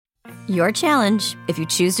Your challenge, if you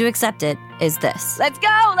choose to accept it, is this. Let's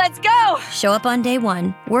go! Let's go! Show up on day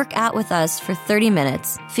 1, work out with us for 30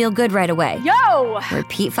 minutes, feel good right away. Yo!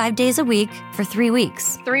 Repeat 5 days a week for 3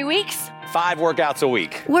 weeks. 3 weeks? 5 workouts a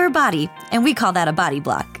week. We're Body, and we call that a body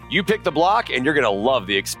block. You pick the block, and you're going to love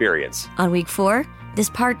the experience. On week 4, this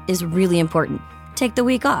part is really important. Take the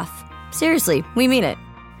week off. Seriously, we mean it.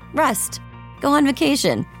 Rest. Go on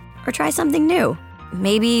vacation. Or try something new.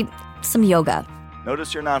 Maybe some yoga.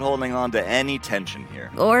 Notice you're not holding on to any tension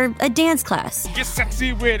here. Or a dance class. Get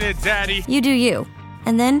sexy with it, daddy. You do you.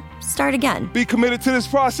 And then start again. Be committed to this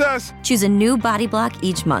process. Choose a new body block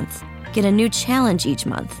each month. Get a new challenge each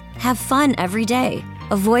month. Have fun every day.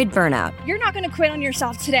 Avoid burnout. You're not going to quit on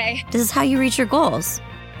yourself today. This is how you reach your goals.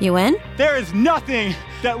 You in? There is nothing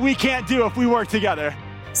that we can't do if we work together.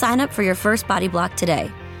 Sign up for your first body block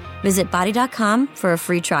today. Visit body.com for a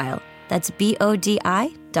free trial. That's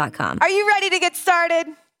BODI.com. Are you ready to get started?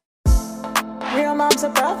 Real moms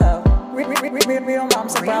of Bravo. Real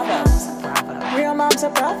moms of Bravo. Real moms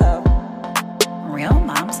of Bravo. Real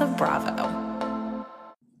moms of Bravo.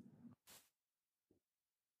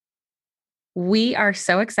 We are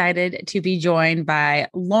so excited to be joined by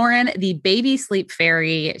Lauren, the baby sleep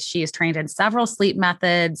fairy. She is trained in several sleep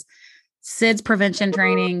methods, SIDS prevention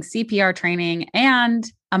training, CPR training,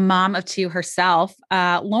 and a mom of 2 herself.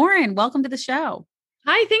 Lauren, welcome to the show.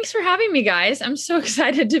 Hi, thanks for having me, guys. I'm so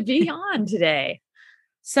excited to be on today.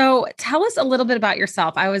 So tell us a little bit about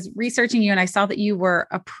yourself. I was researching you and I saw that you were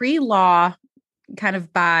a pre-law kind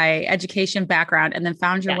of by education background and then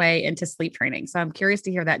found your way into sleep training. So I'm curious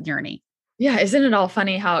to hear that journey. Yeah. Isn't it all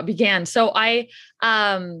funny how it began? So I've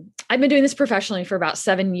been doing this professionally for about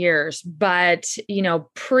 7 years, but,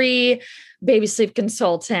 pre baby sleep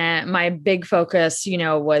consultant, my big focus,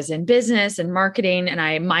 was in business and marketing, and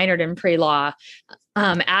I minored in pre-law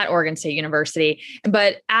at Oregon State University.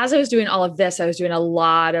 But as I was doing all of this, I was doing a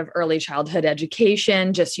lot of early childhood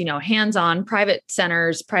education, just, hands-on private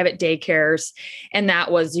centers, private daycares. And that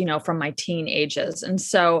was, from my teen ages. And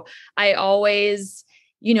so I always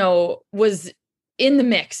was in the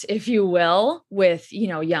mix, if you will, with,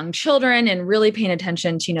 young children and really paying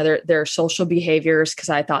attention to, their social behaviors. Cause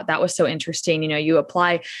I thought that was so interesting. You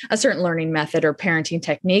apply a certain learning method or parenting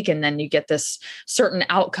technique, and then you get this certain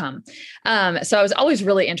outcome. So I was always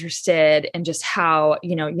really interested in just how,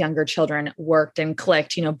 younger children worked and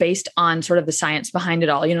clicked, based on sort of the science behind it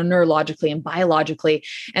all, neurologically and biologically,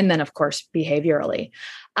 and then of course, behaviorally.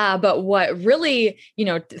 But what really,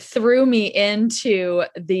 threw me into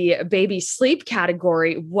the baby sleep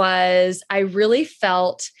category was I really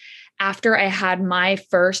felt after I had my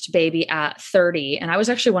first baby at 30, and I was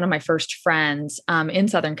actually one of my first friends in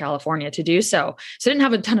Southern California to do so. So I didn't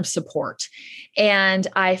have a ton of support. And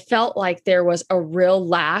I felt like there was a real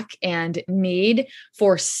lack and need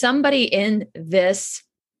for somebody in this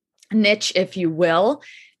niche, if you will,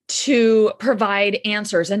 to provide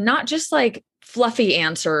answers, and not just like fluffy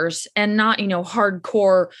answers and not,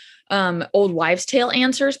 hardcore old wives' tale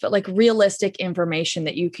answers, but like realistic information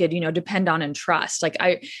that you could, depend on and trust. Like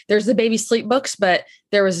there's the baby sleep books, but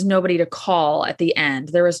there was nobody to call at the end.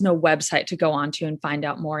 There was no website to go onto and find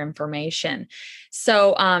out more information.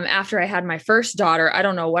 So after I had my first daughter, I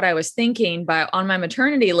don't know what I was thinking, but on my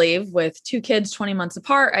maternity leave with 2 kids, 20 months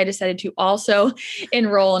apart, I decided to also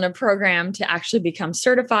enroll in a program to actually become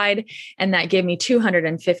certified. And that gave me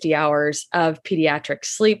 250 hours of pediatric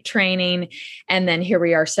sleep training. And then here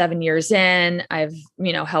we are 7 years in, I've,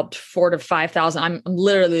 helped 4,000 to 5,000. I'm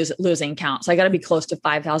literally losing count. So I got to be close to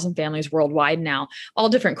 5,000 families worldwide now, all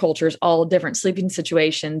different cultures, all different sleeping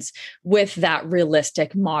situations, with that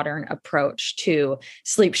realistic modern approach to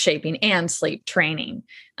sleep shaping and sleep training.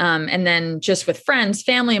 And then just with friends,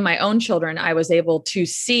 family, and my own children, I was able to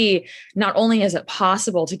see not only is it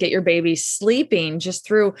possible to get your baby sleeping just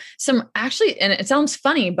through some actually, and it sounds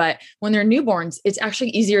funny, but when they're newborns, it's actually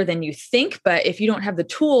easier than you think. But if you don't have the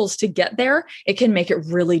tools to get there, it can make it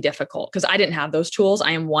really difficult, because I didn't have those tools. I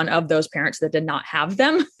am one of those parents that did not have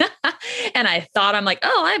them. And I thought, I'm like,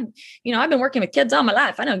 I've been working with kids all my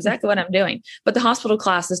life. I know exactly what I'm doing. But the hospital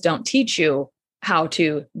classes don't teach you how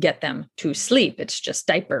to get them to sleep. It's just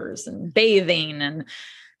diapers and bathing and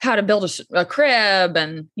how to build a crib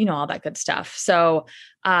and, all that good stuff. So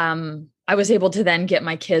I was able to then get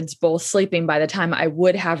my kids both sleeping by the time I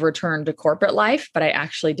would have returned to corporate life, but I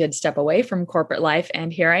actually did step away from corporate life,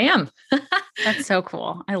 and here I am. That's so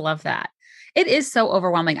cool. I love that. It is so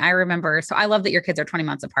overwhelming. I remember, so I love that your kids are 20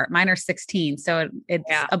 months apart. Mine are 16. So it's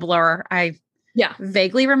a blur. I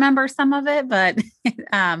vaguely remember some of it, but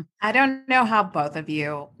I don't know how both of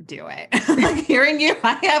you do it. Like hearing you,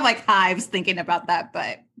 I have like hives thinking about that,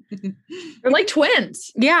 but They're like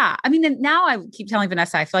twins. Yeah. I mean, and now I keep telling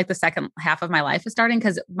Vanessa, I feel like the second half of my life is starting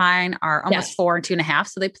because mine are almost 4 and 2.5.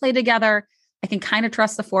 So they play together. I can kind of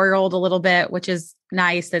trust the 4-year-old a little bit, which is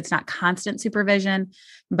nice. That it's not constant supervision,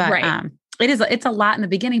 but it's a lot in the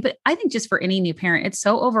beginning. But I think just for any new parent, it's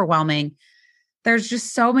so overwhelming. There's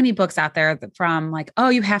just so many books out there from like, oh,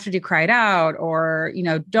 you have to do cry it out, or, you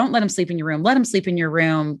know, don't let him sleep in your room. Let him sleep in your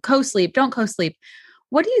room. Co-sleep, don't co-sleep.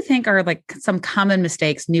 What do you think are like some common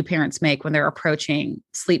mistakes new parents make when they're approaching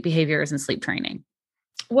sleep behaviors and sleep training?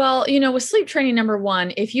 Well, you know, with sleep training, number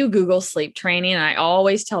one, if you Google sleep training, and I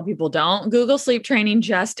always tell people don't Google sleep training,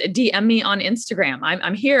 just DM me on Instagram.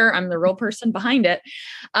 I'm here. I'm the real person behind it.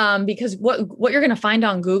 Because what you're going to find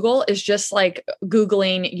on Google is just like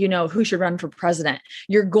Googling, you know, who should run for president.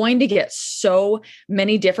 You're going to get so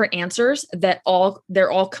many different answers that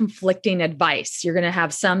they're all conflicting advice. You're going to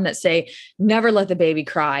have some that say, never let the baby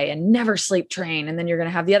cry and never sleep train. And then you're going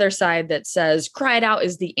to have the other side that says, cry it out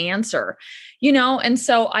is the answer. You know, and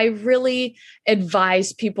so I really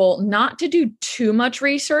advise people not to do too much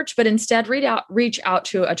research, but instead reach out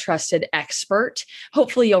to a trusted expert.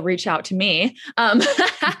 Hopefully you'll reach out to me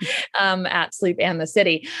at Sleep and the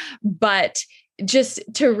City, but just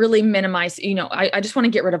to really minimize, you know, I just want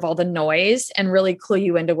to get rid of all the noise and really clue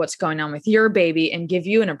you into what's going on with your baby and give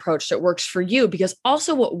you an approach that works for you, because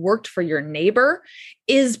also what worked for your neighbor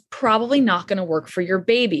is probably not going to work for your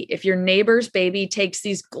baby. If your neighbor's baby takes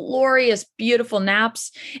these glorious, beautiful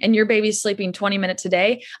naps and your baby's sleeping 20 minutes a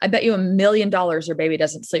day, I bet you $1 million your baby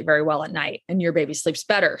doesn't sleep very well at night and your baby sleeps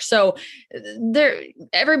better. So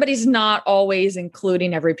everybody's not always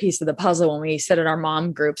including every piece of the puzzle when we sit at our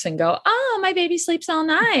mom groups and go, oh, my baby sleeps all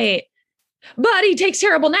night, but he takes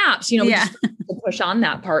terrible naps. You know, we just push on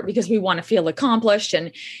that part because we want to feel accomplished.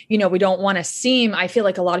 And, you know, we don't want to seem, I feel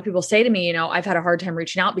like a lot of people say to me, you know, I've had a hard time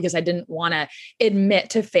reaching out because I didn't want to admit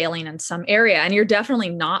to failing in some area. And you're definitely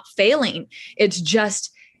not failing. It's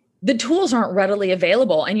just the tools aren't readily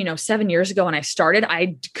available. And, you know, 7 years ago when I started,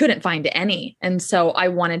 I couldn't find any. And so I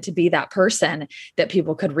wanted to be that person that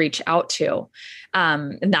people could reach out to.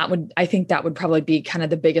 And I think that would probably be kind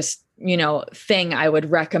of the biggest, you know, thing I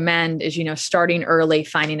would recommend is, you know, starting early,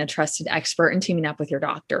 finding a trusted expert and teaming up with your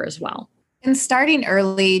doctor as well. And starting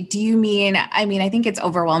early, do you mean, I think it's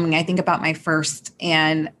overwhelming. I think about my first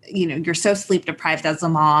and, you know, you're so sleep deprived as a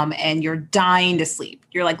mom and you're dying to sleep.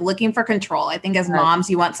 You're like looking for control. I think as moms,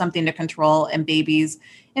 you want something to control, and babies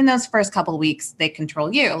in those first couple of weeks, they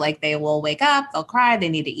control you. Like they will wake up, they'll cry, they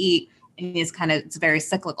need to eat. And it's very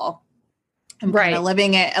cyclical. I'm kind of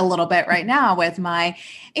living it a little bit right now with my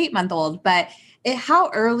 8-month-old, but how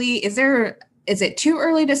early is it too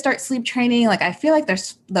early to start sleep training? Like, I feel like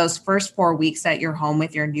there's those first 4 weeks that you're home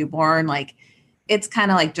with your newborn. Like it's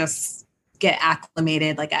kind of like just get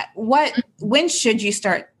acclimated. Like when should you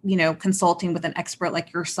start, you know, consulting with an expert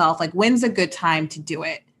like yourself? Like when's a good time to do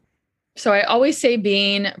it? So I always say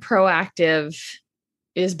being proactive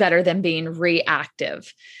is better than being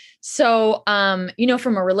reactive. So, you know,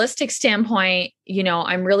 from a realistic standpoint, you know,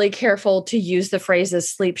 I'm really careful to use the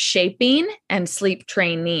phrases sleep shaping and sleep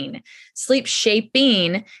training. Sleep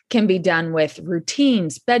shaping can be done with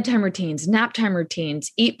routines, bedtime routines, nap time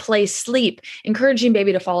routines, eat, play, sleep, encouraging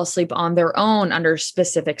baby to fall asleep on their own under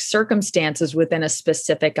specific circumstances within a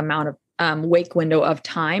specific amount of wake window of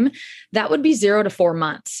time. That would be 0 to 4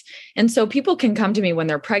 months. And so people can come to me when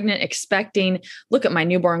they're pregnant, expecting, look at my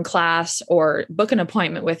newborn class or book an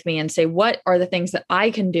appointment with me and say, what are the things that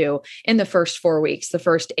I can do in the first 4 weeks, the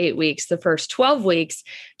first 8 weeks, the first 12 weeks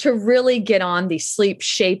to really get on the sleep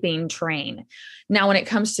shaping train. Now, when it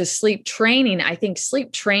comes to sleep training, I think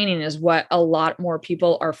sleep training is what a lot more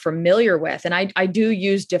people are familiar with. And I do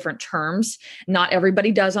use different terms. Not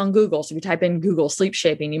everybody does on Google. So if you type in Google sleep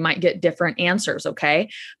shaping, you might get different answers. Okay.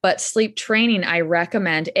 But sleep training, I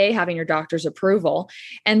recommend A, having your doctor's approval,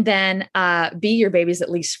 and then B, your baby's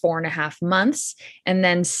at least 4.5 months. And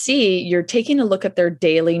then C, you're taking a look at their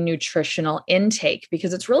daily nutritional intake,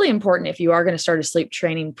 because it's really important if you are going to start a sleep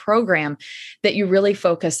training program that you really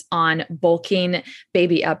focus on bulking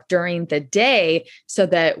baby up during the day so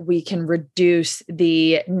that we can reduce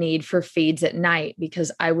the need for feeds at night.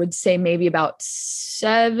 Because I would say maybe about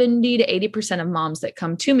 70 to 80% of moms that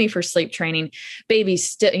come to me for sleep training, babies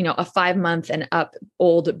still, you know, a 5-month and up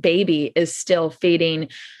old baby is still feeding,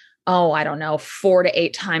 4 to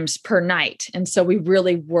 8 times per night. And so we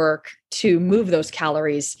really work to move those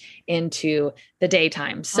calories into the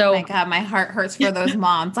daytime. So, oh my God, my heart hurts for those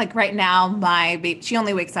moms. Like right now, my baby, she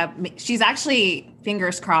only wakes up. She's actually,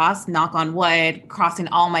 fingers crossed, knock on wood, crossing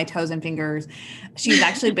all my toes and fingers. She's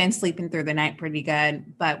actually been sleeping through the night pretty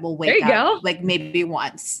good, but will wake up like maybe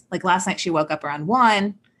once. Like last night, she woke up around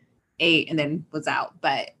 1. 8 and then was out.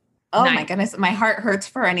 But oh Nice. my goodness, my heart hurts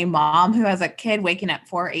for any mom who has a kid waking up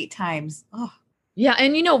 4 or 8 times. Oh. Yeah.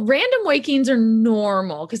 And, random wakings are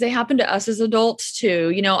normal because they happen to us as adults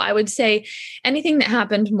too. I would say anything that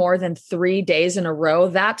happened more than 3 days in a row,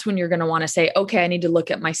 that's when you're going to want to say, okay, I need to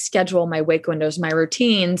look at my schedule, my wake windows, my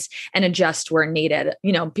routines, and adjust where needed.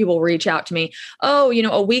 People reach out to me,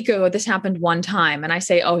 a week ago, this happened one time. And I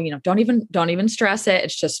say, don't even stress it.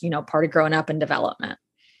 It's just, part of growing up and development.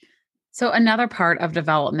 So another part of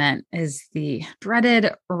development is the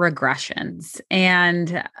dreaded regressions,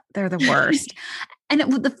 and they're the worst. And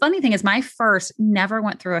the funny thing is my first never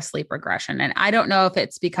went through a sleep regression. And I don't know if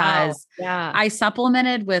it's because I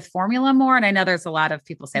supplemented with formula more. And I know there's a lot of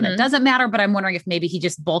people say that doesn't matter, but I'm wondering if maybe he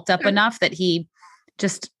just bulked up enough that he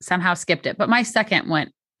just somehow skipped it. But my second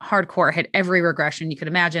went hardcore, hit every regression you could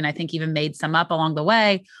imagine. I think even made some up along the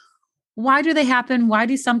way. Why do they happen? Why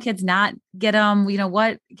do some kids not get them?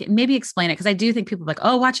 Maybe explain it. Cause I do think people are like,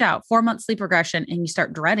 oh, watch out, 4-month sleep regression. And you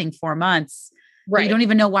start dreading 4 months, right? You don't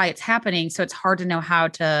even know why it's happening. So it's hard to know how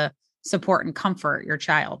to support and comfort your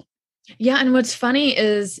child. Yeah. And what's funny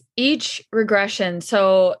is each regression.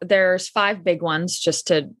 So there's 5 big ones, just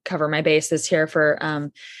to cover my bases here for,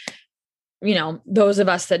 those of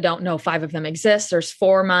us that don't know 5 of them exist. There's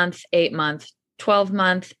 4-month, 8-month,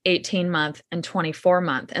 12-month, 18-month, and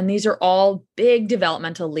 24-month. And these are all big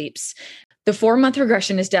developmental leaps. The 4-month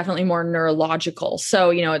regression is definitely more neurological. So,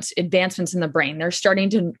 it's advancements in the brain. They're starting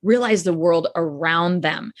to realize the world around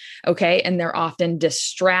them. Okay. And they're often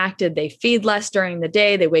distracted. They feed less during the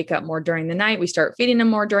day. They wake up more during the night. We start feeding them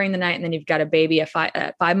more during the night. And then you've got a baby at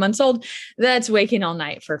 5 months old that's waking all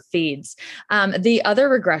night for feeds. The other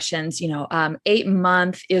regressions,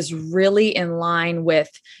 8-month is really in line with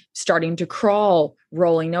starting to crawl,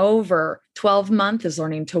 rolling over. 12-month is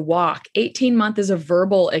learning to walk. 18-month is a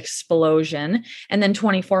verbal explosion. And then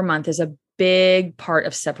 24-month is a big part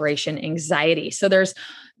of separation anxiety. So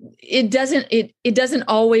it doesn't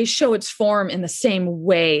always show its form in the same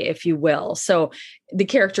way, if you will. So the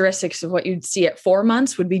characteristics of what you'd see at 4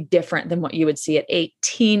 months would be different than what you would see at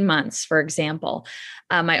 18 months, for example.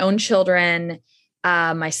 My own children,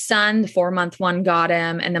 my son, the 4-month one got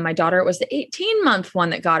him. And then my daughter, it was the 18-month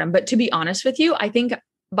one that got him. But to be honest with you, I think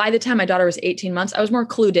by the time my daughter was 18 months, I was more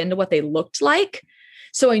clued into what they looked like.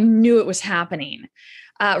 So I knew it was happening.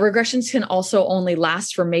 Regressions can also only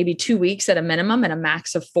last for maybe 2 weeks at a minimum and a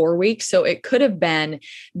max of 4 weeks. So it could have been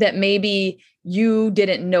that maybe you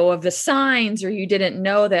didn't know of the signs, or you didn't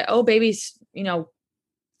know that, oh, baby's,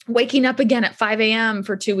 waking up again at 5 a.m.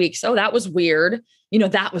 for 2 weeks. Oh, that was weird.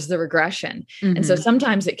 That was the regression. Mm-hmm. And so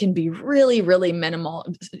sometimes it can be really, really minimal,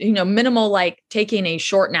 minimal, like taking a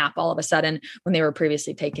short nap all of a sudden when they were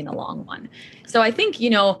previously taking a long one. So I think,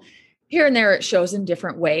 here and there it shows in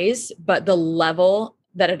different ways, but the level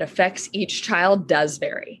that it affects each child does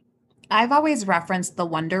vary. I've always referenced the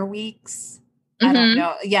Wonder Weeks. I don't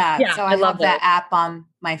know. Yeah. So I love that app on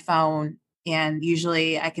my phone. And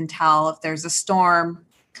usually I can tell if there's a storm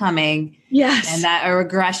coming. Yes. And that a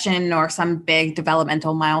regression or some big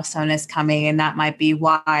developmental milestone is coming. And that might be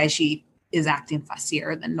why she is acting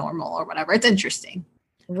fussier than normal or whatever. It's interesting.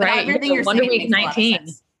 Right. Wonder Week 19.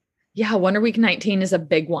 Yeah. Wonder Week 19 is a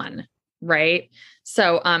big one. Right.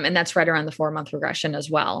 So, and that's right around the 4-month regression as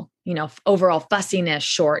well. Overall fussiness,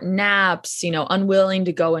 short naps, unwilling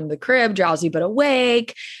to go into the crib, drowsy but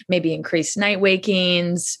awake, maybe increased night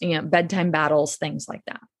wakings, bedtime battles, things like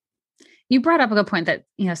that. You brought up a good point that,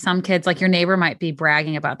 some kids, like your neighbor, might be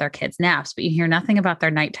bragging about their kids' naps, but you hear nothing about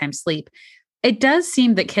their nighttime sleep. It does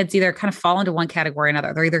seem that kids either kind of fall into one category or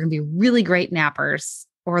another. They're either going to be really great nappers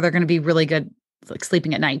or they're going to be really good, like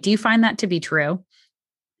sleeping at night. Do you find that to be true?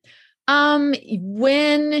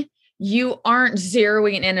 When you aren't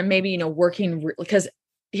zeroing in and maybe, working, because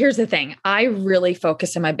here's the thing, I really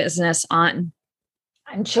focus in my business on,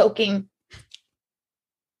 I'm choking.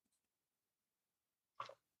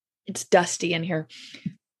 It's dusty in here.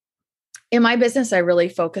 In my business, I really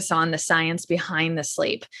focus on the science behind the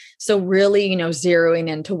sleep. So really, zeroing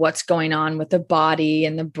into what's going on with the body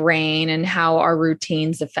and the brain and how our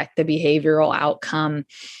routines affect the behavioral outcome,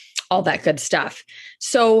 all that good stuff.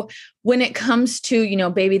 So when it comes to,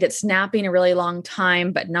 baby that's napping a really long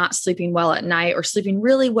time, but not sleeping well at night, or sleeping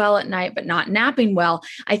really well at night, but not napping well,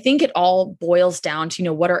 I think it all boils down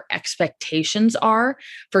to, what our expectations are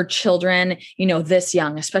for children, this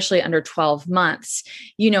young, especially under 12 months.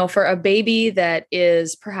 For a baby that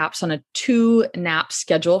is perhaps on a 2-nap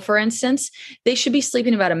schedule, for instance, they should be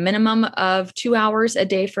sleeping about a minimum of 2 hours a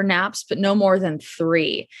day for naps, but no more than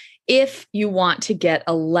 3. if you want to get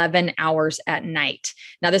 11 hours at night.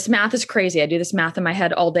 Now, this math is crazy. I do this math in my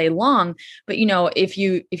head all day long, but if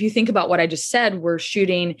you think about what I just said, we're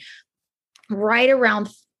shooting right around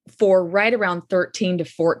 13 to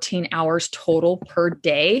 14 hours total per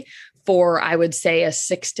day for, I would say, a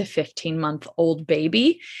 6 to 15 month old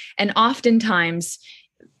baby. And oftentimes,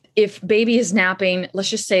 if baby is napping, let's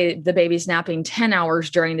just say the baby's napping 10 hours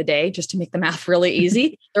during the day, just to make the math really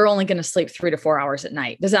easy, they're only going to sleep 3 to 4 hours at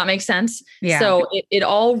night. Does that make sense? Yeah. So it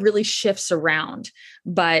all really shifts around.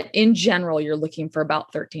 But in general, you're looking for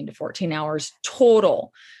about 13 to 14 hours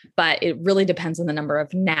total. But it really depends on the number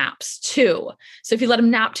of naps too. So if you let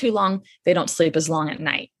them nap too long, they don't sleep as long at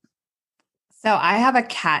night. So I have a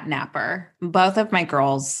cat napper. Both of my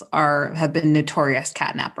girls have been notorious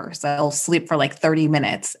cat nappers. They'll sleep for like 30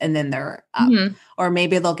 minutes and then they're up, or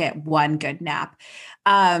maybe they'll get one good nap.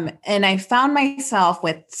 And I found myself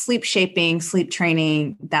with sleep shaping, sleep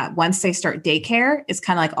training, that once they start daycare, it's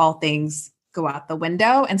kind of like all things go out the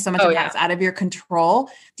window and so much of that's out of your control.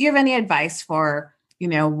 Do you have any advice for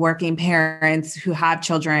working parents who have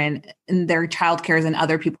children and their childcare is in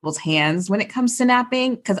other people's hands when it comes to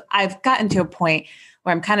napping? Because I've gotten to a point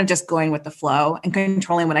where I'm kind of just going with the flow and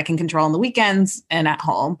controlling what I can control on the weekends and at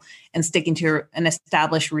home and sticking to an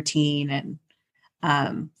established routine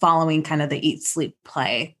and following kind of the eat, sleep,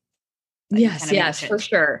 play. Yes, for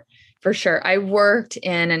sure. For sure. I worked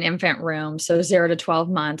in an infant room, so 0 to 12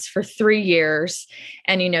 months for 3 years.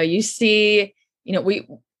 And, you see,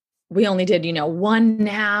 we only did, one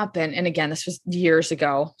nap. And again, this was years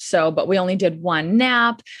ago. But we only did one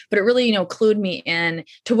nap, but it really, clued me in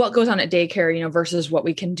to what goes on at daycare, versus what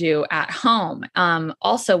we can do at home.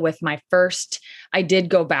 Also with my first, I did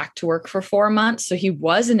go back to work for 4 months. So he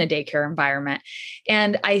was in a daycare environment.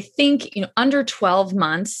 And I think, under 12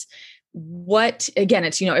 months,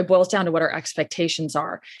 it boils down to what our expectations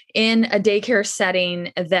are in a daycare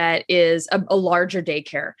setting that is a larger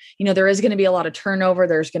daycare. There is going to be a lot of turnover.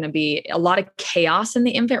 There's going to be a lot of chaos in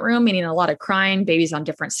the infant room, meaning a lot of crying, babies on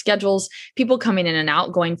different schedules, people coming in and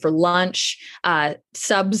out, going for lunch,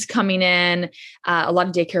 subs coming in. A lot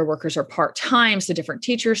of daycare workers are part-time, so different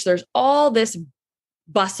teachers. So there's all this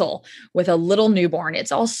bustle with a little newborn.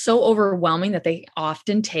 It's all so overwhelming that they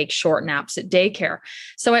often take short naps at daycare.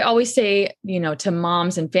 So I always say, to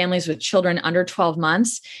moms and families with children under 12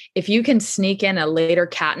 months, if you can sneak in a later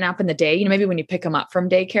cat nap in the day, maybe when you pick them up from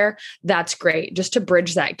daycare, that's great, just to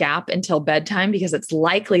bridge that gap until bedtime, because it's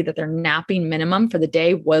likely that their napping minimum for the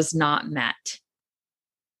day was not met.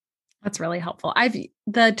 That's really helpful.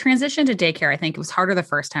 The transition to daycare, I think it was harder the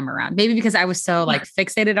first time around, maybe because I was so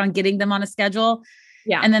fixated on getting them on a schedule.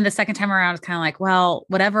 Yeah. And then the second time around, it's kind of like, well,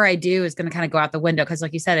 whatever I do is going to kind of go out the window. Cause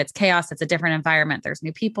like you said, it's chaos. It's a different environment. There's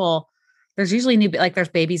new people. There's usually there's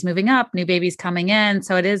babies moving up, new babies coming in.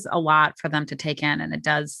 So it is a lot for them to take in, and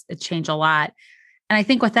it changed a lot. And I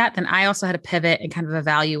think with that, then I also had to pivot and kind of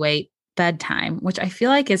evaluate bedtime, which I feel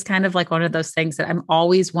like is kind of like one of those things that I'm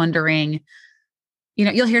always wondering.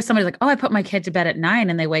 You'll hear somebody like, oh, I put my kid to bed at 9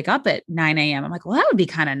 and they wake up at 9 a.m. I'm like, well, that would be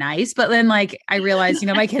kind of nice. But then I realize,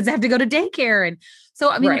 my kids have to go to daycare. And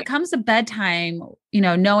so, when it comes to bedtime,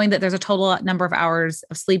 knowing that there's a total number of hours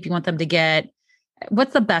of sleep you want them to get,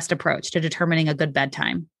 what's the best approach to determining a good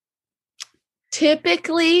bedtime?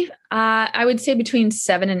 Typically, I would say between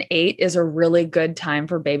 7 and 8 is a really good time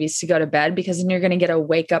for babies to go to bed, because then you're going to get a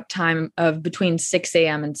wake up time of between 6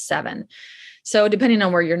 a.m. and 7. So depending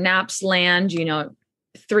on where your naps land,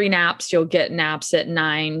 3 naps, you'll get naps at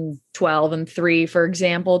 9, 12, and 3, for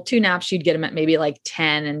example. 2 naps, you'd get them at maybe like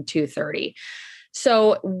 10 and 2:30.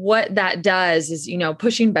 So what that does is,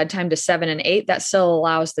 pushing bedtime to 7 and 8, that still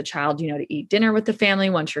allows the child, to eat dinner with the family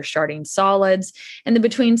once you're starting solids. And then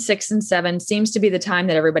between 6 and 7 seems to be the time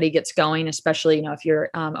that everybody gets going, especially, if you're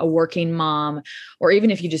a working mom, or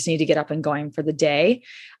even if you just need to get up and going for the day.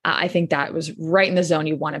 I think that was right in the zone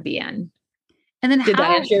you want to be in. And then Did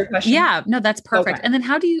that answer your question? Yeah, no, that's perfect. Okay. And then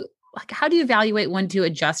how do you evaluate when to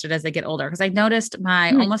adjust it as they get older? Because I noticed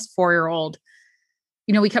my almost 4-year-old,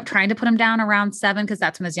 we kept trying to put him down around 7 because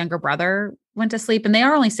that's when his younger brother went to sleep, and they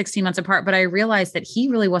are only 16 months apart. But I realized that he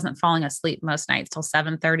really wasn't falling asleep most nights till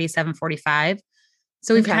 7:30, 7:45.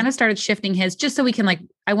 So we've kind of started shifting his, just so we can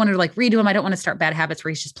I wanted to redo him. I don't want to start bad habits where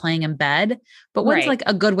he's just playing in bed, but what's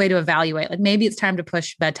a good way to evaluate? Maybe it's time to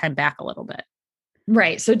push bedtime back a little bit.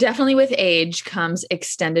 Right. So definitely with age comes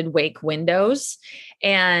extended wake windows,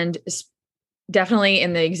 and definitely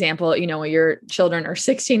in the example, you know, when your children are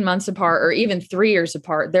 16 months apart or even 3 years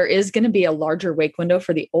apart, there is going to be a larger wake window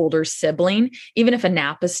for the older sibling, even if a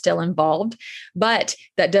nap is still involved. But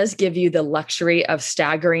that does give you the luxury of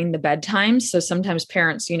staggering the bedtimes. So sometimes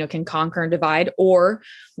parents, you know, can conquer and divide, or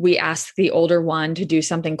we ask the older one to do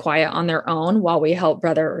something quiet on their own while we help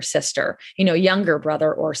brother or sister, you know, younger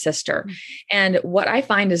brother or sister. And what I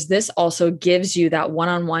find is this also gives you that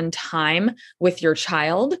one-on-one time with your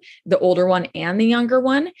child, the older one and the younger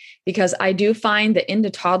one, because I do find that into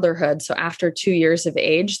toddlerhood, so after 2 years of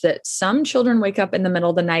age, that some children wake up in the middle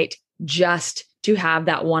of the night just to have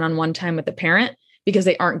that one-on-one time with the parent, because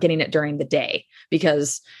they aren't getting it during the day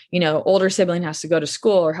because, you know, older sibling has to go to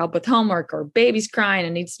school or help with homework, or baby's crying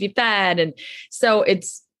and needs to be fed. And so it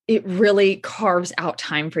really carves out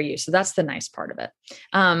time for you. So that's the nice part of it.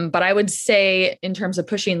 But I would say in terms of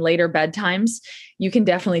pushing later bedtimes, you can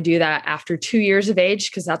definitely do that after 2 years of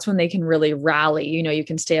age, because that's when they can really rally. You know, you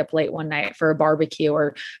can stay up late one night for a barbecue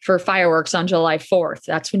or for fireworks on July 4th.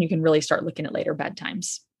 That's when you can really start looking at later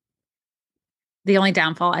bedtimes. The only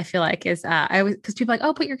downfall I feel like is because people are like,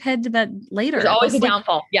 oh, put your kid to bed later. There's always a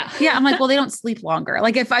downfall. Yeah. Yeah. I'm like, well, they don't sleep longer.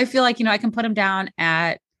 Like if I feel like, you know, I can put them down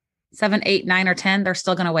at 7, 8, 9, or 10, they're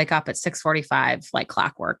still going to wake up at 6:45, like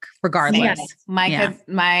clockwork, regardless. Yes.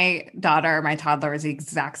 My daughter, my toddler is the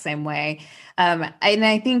exact same way. And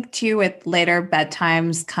I think too, with later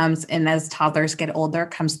bedtimes comes in, as toddlers get older,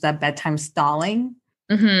 comes the bedtime stalling.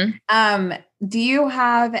 Mm-hmm. Do you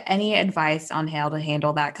have any advice on how to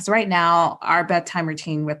handle that? Because right now, our bedtime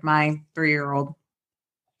routine with my 3-year-old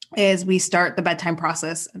is we start the bedtime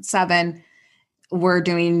process at 7. We're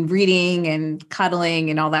doing reading and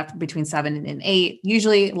cuddling and all that between 7 and 8,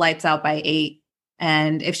 usually lights out by 8.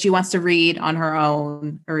 And if she wants to read on her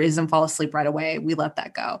own or doesn't fall asleep right away, we let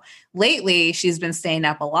that go. Lately, she's been staying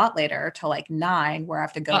up a lot later till like 9, where I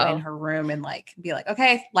have to go in her room and like be like,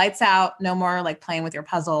 okay, lights out, no more like playing with your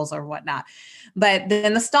puzzles or whatnot. But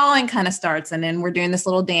then the stalling kind of starts, and then we're doing this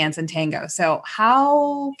little dance and tango. So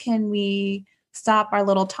how can we stop our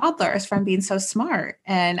little toddlers from being so smart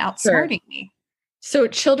and outsmarting me? So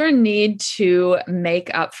children need to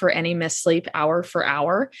make up for any missed sleep hour for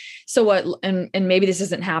hour. So and maybe this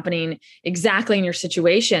isn't happening exactly in your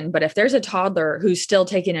situation, but if there's a toddler who's still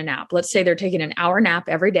taking a nap, let's say they're taking an hour nap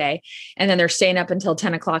every day, and then they're staying up until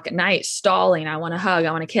 10 o'clock at night, stalling, I want to hug,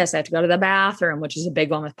 I want to kiss, I have to go to the bathroom, which is a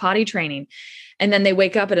big one with potty training. And then they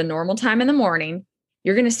wake up at a normal time in the morning.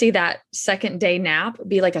 You're going to see that second day nap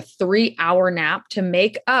be like a 3-hour nap to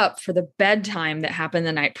make up for the bedtime that happened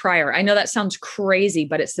the night prior. I know that sounds crazy,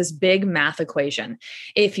 but it's this big math equation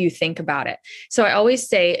if you think about it. So I always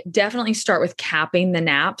say definitely start with capping the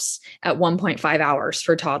naps at 1.5 hours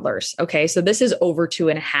for toddlers. Okay. So this is over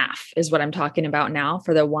 2.5 is what I'm talking about now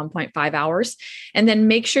for the 1.5 hours. And then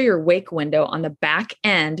make sure your wake window on the back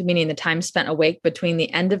end, meaning the time spent awake between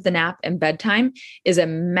the end of the nap and bedtime, is a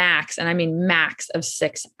max, and I mean max, of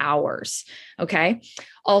 6 hours. Okay.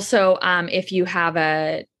 Also, if you have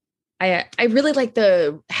I really like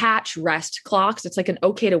the Hatch rest clocks. It's like an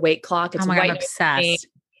okay to wake clock. It's I'm obsessed.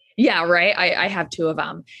 Yeah, right. I have 2 of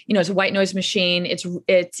them. You know, it's a white noise machine.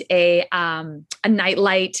 It's a night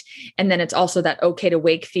light. And then it's also that okay to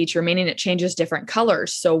wake feature, meaning it changes different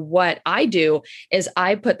colors. So what I do is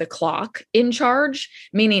I put the clock in charge,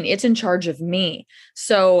 meaning it's in charge of me.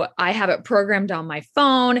 So I have it programmed on my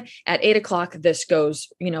phone at 8 o'clock. This goes,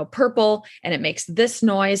 you know, purple, and it makes this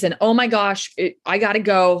noise. And oh my gosh, I got to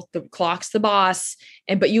go. The clock's the boss.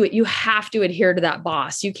 But you have to adhere to that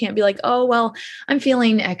boss. You can't be like, oh, well, I'm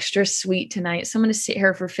feeling extra sweet tonight, so I'm going to sit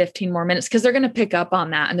here for 15 more minutes, because they're going to pick up on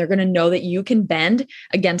that, and they're going to know that you can bend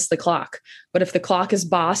against the clock. But if the clock is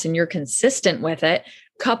boss and you're consistent with it,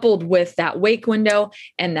 coupled with that wake window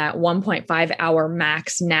and that 1.5 hour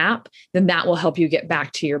max nap, then that will help you get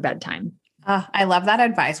back to your bedtime. I love that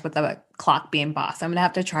advice with the clock being boss. I'm going to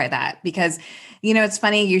have to try that, because, you know, it's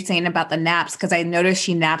funny you're saying about the naps, because I notice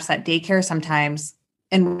she naps at daycare sometimes.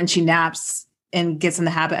 And when she naps and gets in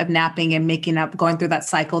the habit of napping and making up, going through that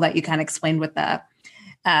cycle that you kind of explained with the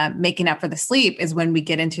making up for the sleep, is when we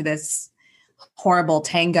get into this horrible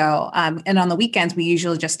tango. And on the weekends, we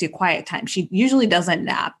usually just do quiet time. She usually doesn't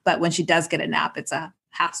nap, but when she does get a nap, it's a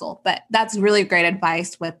hassle. But that's really great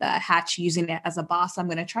advice with Hatch using it as a boss. I'm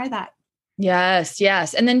going to try that. Yes,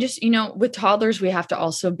 yes. And then just, with toddlers, we have to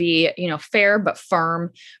also be, fair but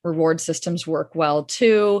firm. Reward systems work well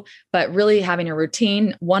too, but really having a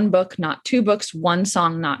routine, one book, not two books, one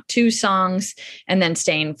song, not two songs, and then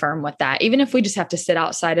staying firm with that. Even if we just have to sit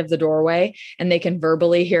outside of the doorway and they can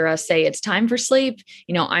verbally hear us say, it's time for sleep.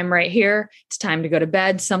 I'm right here. It's time to go to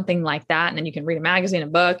bed, something like that. And then you can read a magazine, a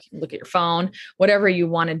book, look at your phone, whatever you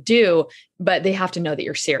want to do, but they have to know that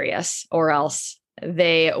you're serious or else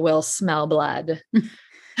they will smell blood.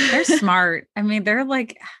 They're smart. I mean, they're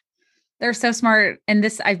so smart. And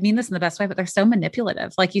I mean this in the best way, but they're so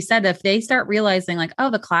manipulative. Like you said, if they start realizing like,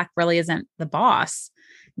 oh, the clock really isn't the boss,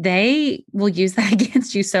 they will use that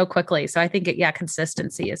against you so quickly. So I think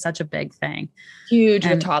consistency is such a big thing. Huge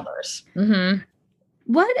with toddlers. Mm-hmm.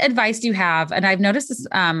 What advice do you have? And I've noticed this,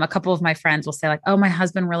 a couple of my friends will say like, oh, my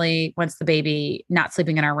husband really wants the baby not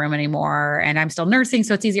sleeping in our room anymore. And I'm still nursing,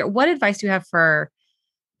 so it's easier. What advice do you have for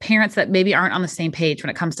parents that maybe aren't on the same page when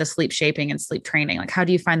it comes to sleep shaping and sleep training? Like, how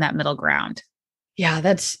do you find that middle ground? Yeah,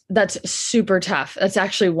 that's super tough. That's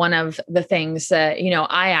actually one of the things that,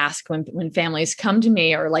 I ask when families come to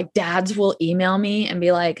me, or like dads will email me and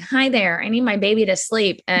be like, hi there, I need my baby to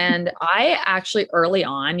sleep. And I actually early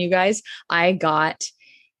on, you guys, I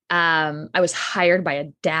was hired by a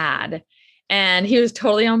dad and he was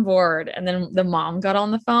totally on board. And then the mom got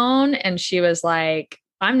on the phone and she was like,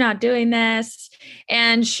 I'm not doing this.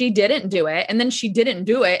 And she didn't do it. And then she didn't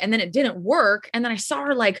do it. And then it didn't work. And then I saw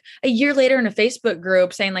her like a year later in a Facebook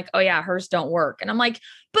group saying like, oh yeah, hers don't work. And I'm like,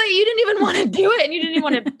 but you didn't even want to do it. And you didn't even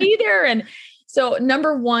want to be there. And so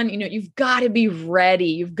number one, you've got to be ready.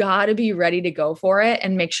 You've got to be ready to go for it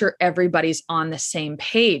and make sure everybody's on the same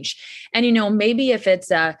page. And, maybe if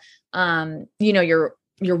it's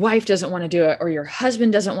your wife doesn't want to do it or your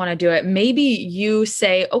husband doesn't want to do it, maybe you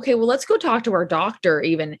say, okay, well, let's go talk to our doctor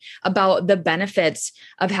even about the benefits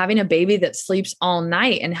of having a baby that sleeps all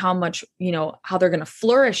night and how much, how they're going to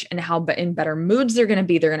flourish and how in better moods they're going to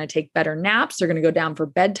be. They're going to take better naps. They're going to go down for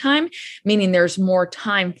bedtime, meaning there's more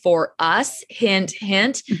time for us. Hint,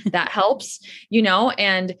 hint, that helps,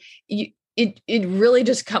 and it really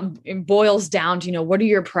just boils down to, what are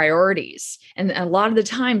your priorities? And a lot of the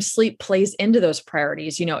time sleep plays into those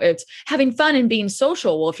priorities. It's having fun and being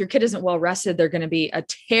social. Well, if your kid isn't well rested, they're going to be a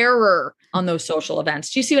terror on those social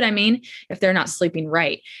events. Do you see what I mean? If they're not sleeping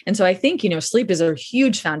right. And so I think, sleep is a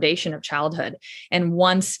huge foundation of childhood. And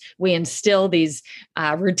once we instill these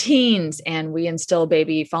routines and we instill a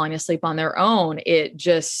baby falling asleep on their own,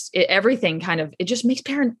 everything it just makes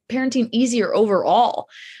parenting easier overall,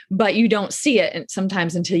 but you don't see it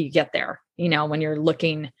sometimes until you get there. When you're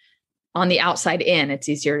looking on the outside in, it's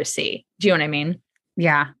easier to see. Do you know what I mean?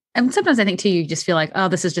 Yeah. And sometimes I think too, you just feel like, oh,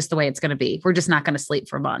 this is just the way it's going to be. We're just not going to sleep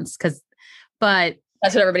for months. But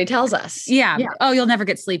that's what everybody tells us. Yeah. Oh, you'll never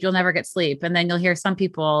get sleep. You'll never get sleep. And then you'll hear some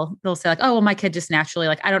people, they'll say like, oh, well, my kid just naturally,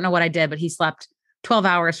 like, I don't know what I did, but he slept 12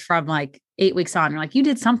 hours from like 8 weeks on. You're like, you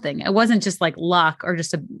did something. It wasn't just like luck or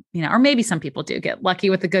just or maybe some people do get lucky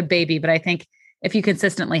with a good baby. But I think if you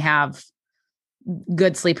consistently have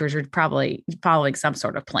good sleepers, you're probably following some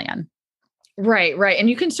sort of plan. Right. And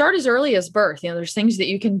you can start as early as birth. There's things that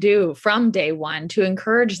you can do from day one to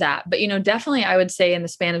encourage that. But, definitely I would say in the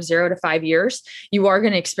span of 0 to 5 years, you are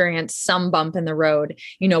going to experience some bump in the road,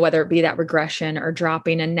 whether it be that regression or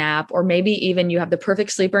dropping a nap, or maybe even you have the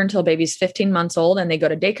perfect sleeper until baby's 15 months old and they go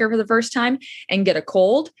to daycare for the first time and get a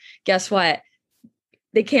cold. Guess what?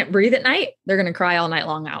 They can't breathe at night. They're going to cry all night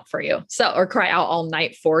long out for you. Or cry out all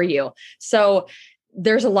night for you. So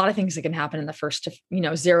there's a lot of things that can happen in the first,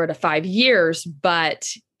 0 to 5 years, but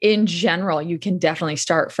in general, you can definitely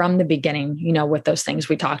start from the beginning, with those things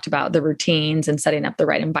we talked about, the routines and setting up the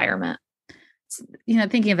right environment.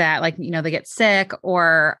 Thinking of that, like, they get sick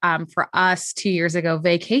or, for us 2 years ago,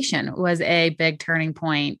 vacation was a big turning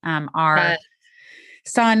point. Our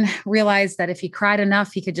son realized that if he cried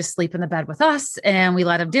enough, he could just sleep in the bed with us, and we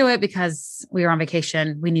let him do it because we were on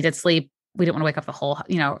vacation. We needed sleep. We didn't want to wake up the whole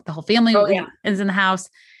family is in the house.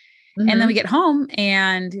 Mm-hmm. And then we get home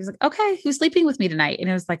and he was like, okay, who's sleeping with me tonight? And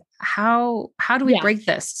it was like, how do we break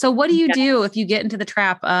this? So what do you do if you get into the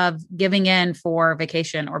trap of giving in for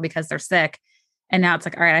vacation or because they're sick? And now it's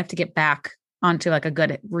like, all right, I have to get back onto like a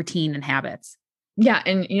good routine and habits. Yeah.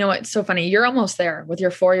 And it's so funny. You're almost there with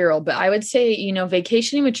your 4-year-old, but I would say,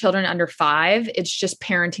 vacationing with children under 5, it's just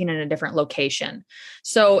parenting in a different location.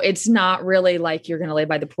 So it's not really like you're going to lay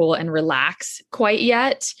by the pool and relax quite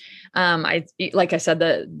yet. Like I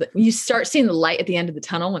said, you start seeing the light at the end of the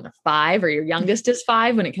tunnel when they're 5 or your youngest is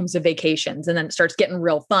 5 when it comes to vacations, and then it starts getting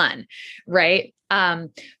real fun. Right.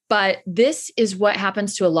 But this is what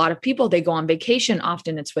happens to a lot of people. They go on vacation.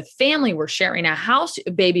 Often it's with family. We're sharing a house.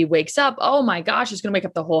 Baby wakes up. Oh my gosh, it's going to wake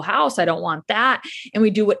up the whole house. I don't want that. And we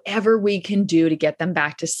do whatever we can do to get them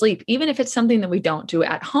back to sleep, even if it's something that we don't do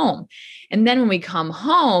at home. And then when we come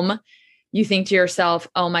home, you think to yourself,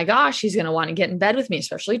 oh my gosh, he's going to want to get in bed with me,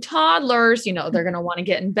 especially toddlers. They're going to want to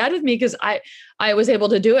get in bed with me because I was able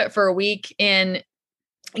to do it for a week in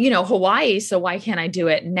Hawaii. So why can't I do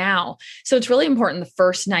it now? So it's really important. The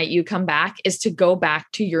first night you come back is to go back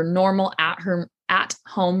to your normal at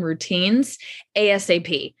home routines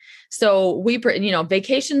ASAP. So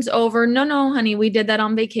vacation's over. No, honey, we did that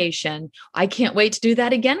on vacation. I can't wait to do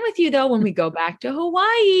that again with you though, when we go back to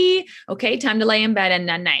Hawaii. Okay. Time to lay in bed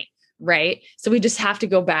and night. Right. So we just have to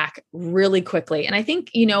go back really quickly. And I think,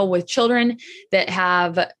 with children that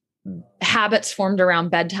have habits formed around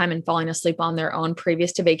bedtime and falling asleep on their own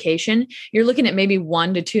previous to vacation, you're looking at maybe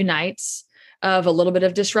 1 to 2 nights of a little bit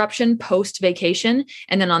of disruption post vacation.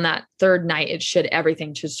 And then on that third night,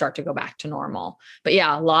 everything should start to go back to normal. But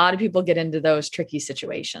yeah, a lot of people get into those tricky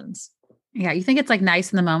situations. Yeah. You think it's like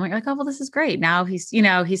nice in the moment. You're like, oh, well, this is great. Now he's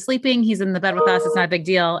sleeping. He's in the bed with us. It's not a big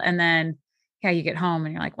deal. And then you get home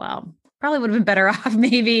and you're like, well, probably would have been better off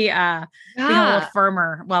maybe being a little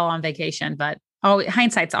firmer while on vacation, but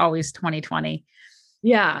hindsight's always 2020.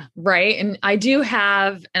 Yeah. Right. And I do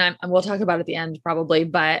have, and we'll talk about it at the end probably,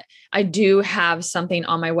 but I do have something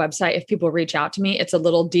on my website. If people reach out to me, it's a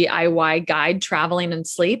little DIY guide, traveling and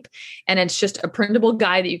sleep. And it's just a printable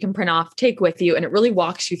guide that you can print off, take with you. And it really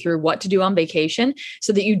walks you through what to do on vacation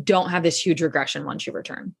so that you don't have this huge regression once you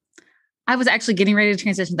return. I was actually getting ready to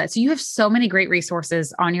transition to that. So you have so many great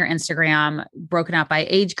resources on your Instagram, broken out by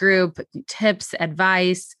age group, tips,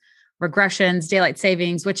 advice, regressions, daylight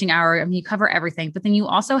savings, witching hour. I mean, you cover everything, but then you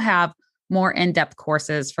also have more in-depth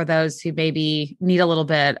courses for those who maybe need a little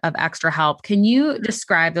bit of extra help. Can you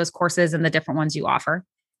describe those courses and the different ones you offer?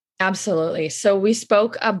 Absolutely. So we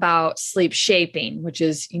spoke about sleep shaping, which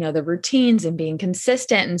is, the routines and being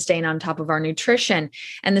consistent and staying on top of our nutrition.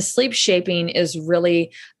 And the sleep shaping is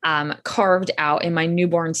really carved out in my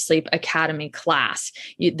Newborn Sleep Academy class.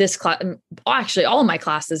 This class, actually, all of my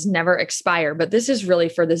classes never expire, but this is really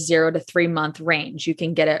for the 0 to 3 month range. You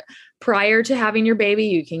can get it prior to having your baby.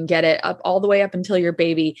 You can get it up all the way up until your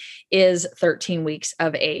baby is 13 weeks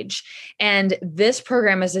of age. And this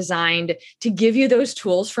program is designed to give you those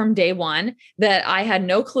tools from day one that I had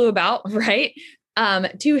no clue about, right?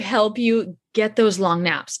 To help you get those long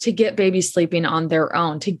naps, to get babies sleeping on their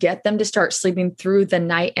own, to get them to start sleeping through the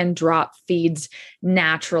night and drop feeds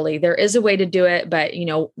naturally. There is a way to do it, but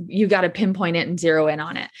you got to pinpoint it and zero in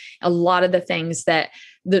on it. A lot of the things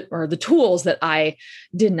the tools that I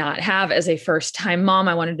did not have as a first-time mom,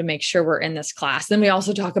 I wanted to make sure were in this class. Then we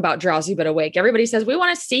also talk about drowsy but awake. Everybody says, we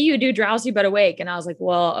want to see you do drowsy but awake. And I was like,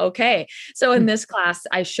 well, okay. So in this class,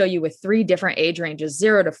 I show you with 3 different age ranges,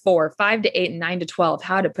 0 to 4, 5 to 8, and 9 to 12,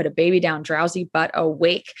 how to put a baby down drowsy but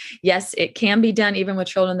awake. Yes, it can be done even with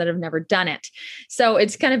children that have never done it. So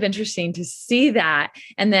it's kind of interesting to see that.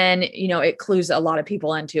 And then, it clues a lot of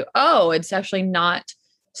people into, it's actually not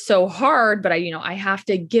so hard, but I have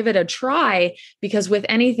to give it a try, because with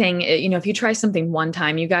anything, if you try something one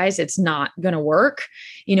time, you guys, it's not going to work.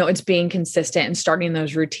 It's being consistent and starting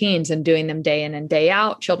those routines and doing them day in and day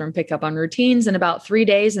out. Children pick up on routines in about 3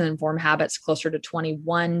 days and then form habits closer to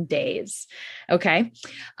 21 days. Okay.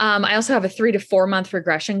 I also have a 3 to 4 month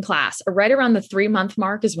regression class. Right around the 3 month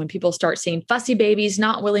mark is when people start seeing fussy babies,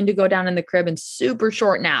 not willing to go down in the crib, and super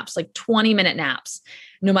short naps, like 20-minute naps.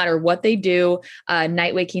 No matter what they do,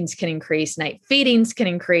 night wakings can increase, night feedings can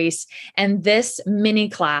increase. And this mini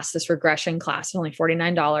class, this regression class, only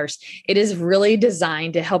 $49. It is really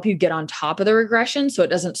designed to help you get on top of the regression so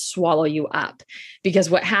it doesn't swallow you up.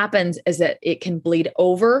 Because what happens is that it can bleed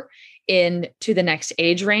over into the next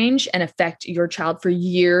age range and affect your child for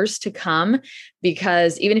years to come.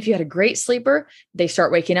 Because even if you had a great sleeper, they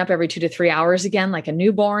start waking up every 2 to 3 hours again, like a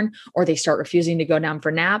newborn, or they start refusing to go down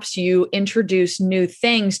for naps. You introduce new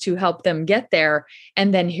things to help them get there.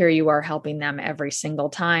 And then here you are helping them every single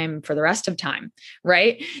time for the rest of time,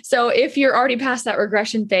 right? So if you're already past that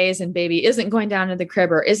regression phase and baby isn't going down to the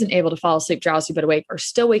crib or isn't able to fall asleep drowsy but awake, or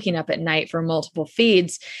still waking up at night for multiple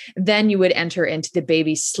feeds, then you would enter into the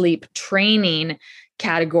baby sleep training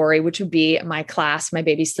category, which would be my class, my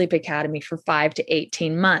Baby Sleep Academy, for 5 to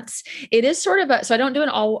 18 months. It is sort of so I don't do an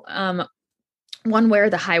all one way or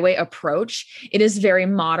the highway approach. It is very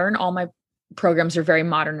modern. All my programs are very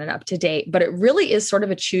modern and up to date, but it really is sort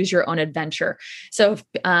of a choose your own adventure. So if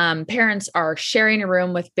parents are sharing a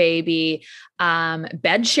room with baby,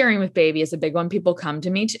 bed sharing with baby is a big one people come to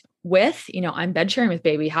me with, I'm bed sharing with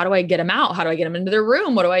baby. How do I get them out? How do I get them into their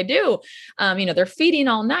room? What do I do? They're feeding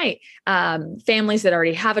all night. Families that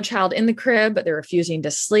already have a child in the crib, but they're refusing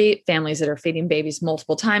to sleep. Families that are feeding babies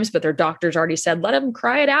multiple times, but their doctors already said, let them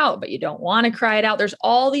cry it out, but you don't want to cry it out. There's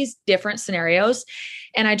all these different scenarios.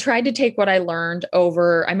 And I tried to take what I learned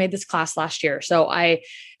I made this class last year. So I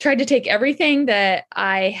tried to take everything that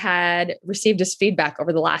I had received as feedback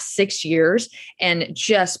over the last 6 years and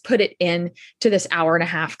just put it into this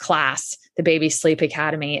 1.5-hour class, the Baby Sleep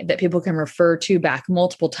Academy, that people can refer to back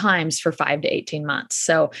multiple times for 5 to 18 months.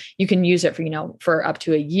 So you can use it for up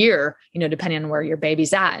to a year, depending on where your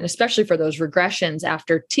baby's at. And especially for those regressions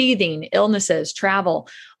after teething, illnesses, travel,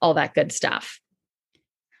 all that good stuff.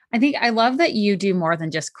 I think I love that you do more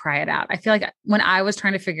than just cry it out. I feel like when I was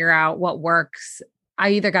trying to figure out what works, I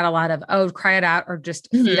either got a lot of, cry it out or just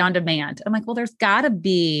feed on demand. I'm like, well, there's got to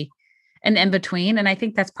be an in between. And I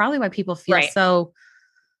think that's probably why people feel so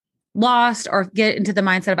lost or get into the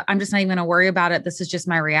mindset of, I'm just not even going to worry about it. This is just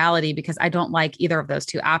my reality because I don't like either of those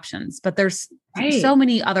two options. But there's so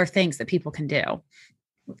many other things that people can do.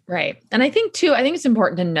 Right. And I think it's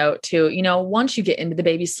important to note too, once you get into the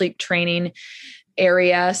baby sleep training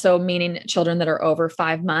area, so meaning children that are over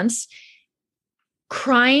 5 months,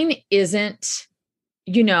 crying isn't,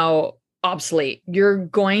 obsolete. You're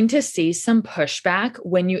going to see some pushback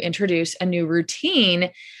when you introduce a new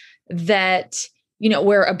routine that,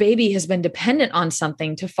 where a baby has been dependent on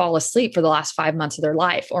something to fall asleep for the last 5 months of their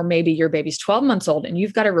life, or maybe your baby's 12 months old and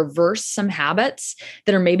you've got to reverse some habits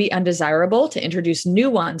that are maybe undesirable to introduce new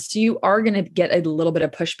ones. So you are going to get a little bit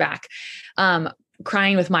of pushback.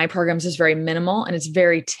 Crying with my programs is very minimal and it's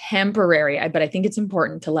very temporary. But I think it's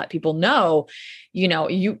important to let people know,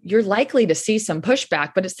 you're likely to see some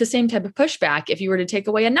pushback, but it's the same type of pushback. If you were to take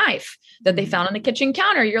away a knife that they found on the kitchen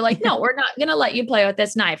counter, you're like, no, we're not going to let you play with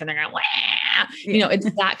this knife. And they're going, wah. It's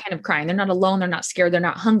that kind of crying. They're not alone. They're not scared. They're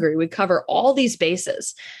not hungry. We cover all these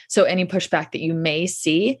bases. So any pushback that you may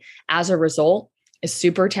see as a result is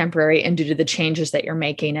super temporary and due to the changes that you're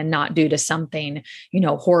making and not due to something,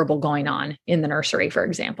 horrible going on in the nursery, for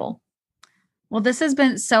example. Well, this has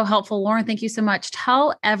been so helpful. Lauren, thank you so much.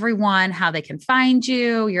 Tell everyone how they can find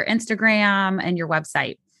you, your Instagram and your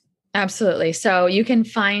website. Absolutely. So you can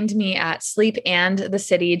find me at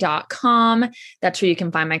sleepandthecity.com. That's where you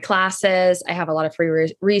can find my classes. I have a lot of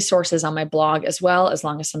free resources on my blog as well, as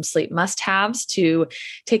long as some sleep must-haves to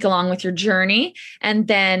take along with your journey. And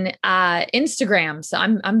then Instagram. So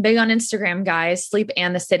I'm big on Instagram, guys. Sleep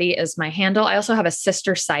and the City is my handle. I also have a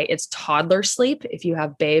sister site. It's Toddler Sleep, if you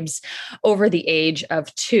have babes over the age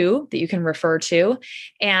of 2 that you can refer to.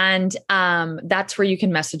 And that's where you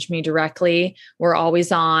can message me directly. We're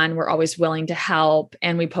always on. We're always willing to help.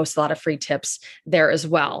 And we post a lot of free tips there as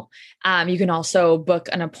well. You can also book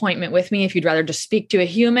an appointment with me if you'd rather just speak to a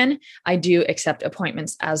human. I do accept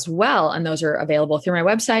appointments as well. And those are available through my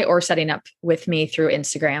website or setting up with me through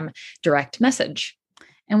Instagram direct message.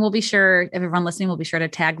 And we'll be sure, everyone listening, will be sure to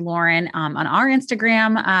tag Lauren on our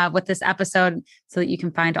Instagram with this episode so that you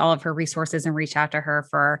can find all of her resources and reach out to her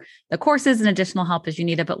for the courses and additional help as you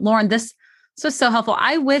need it. But Lauren, this was so helpful.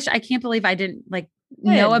 I can't believe I didn't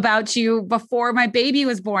know about you before my baby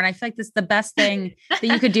was born. I feel like this is the best thing that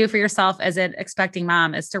you could do for yourself as an expecting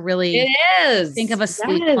mom is to really think of a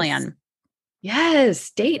sleep plan.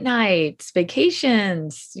 Yes. Date nights,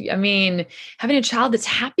 vacations. I mean, having a child that's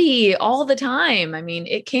happy all the time. I mean,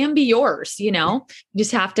 it can be yours, you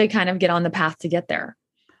just have to kind of get on the path to get there.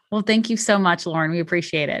 Well, thank you so much, Lauren. We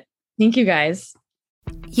appreciate it. Thank you, guys.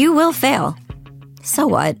 You will fail. So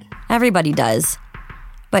what? Everybody does.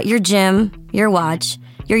 But your gym, your watch,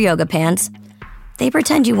 your yoga pants, they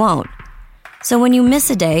pretend you won't. So when you miss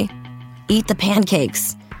a day, eat the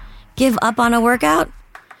pancakes. Give up on a workout?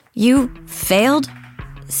 You failed?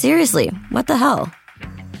 Seriously, what the hell?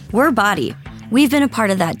 We're Body. We've been a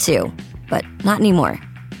part of that too, but not anymore.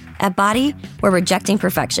 At Body, we're rejecting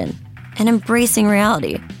perfection and embracing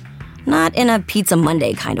reality. Not in a Pizza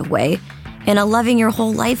Monday kind of way, in a loving your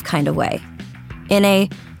whole life kind of way. In a,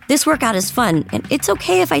 this workout is fun and it's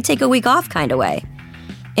okay if I take a week off kind of way.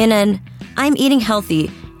 In an, I'm eating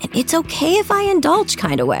healthy and it's okay if I indulge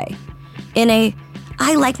kind of way. In a,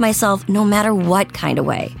 I like myself no matter what kind of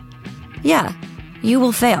way. Yeah, you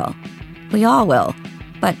will fail. We all will.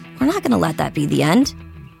 But we're not going to let that be the end.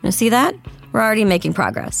 You see that? We're already making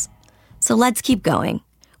progress. So let's keep going.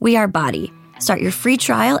 We are Body. Start your free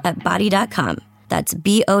trial at body.com. That's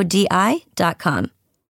BODI.com.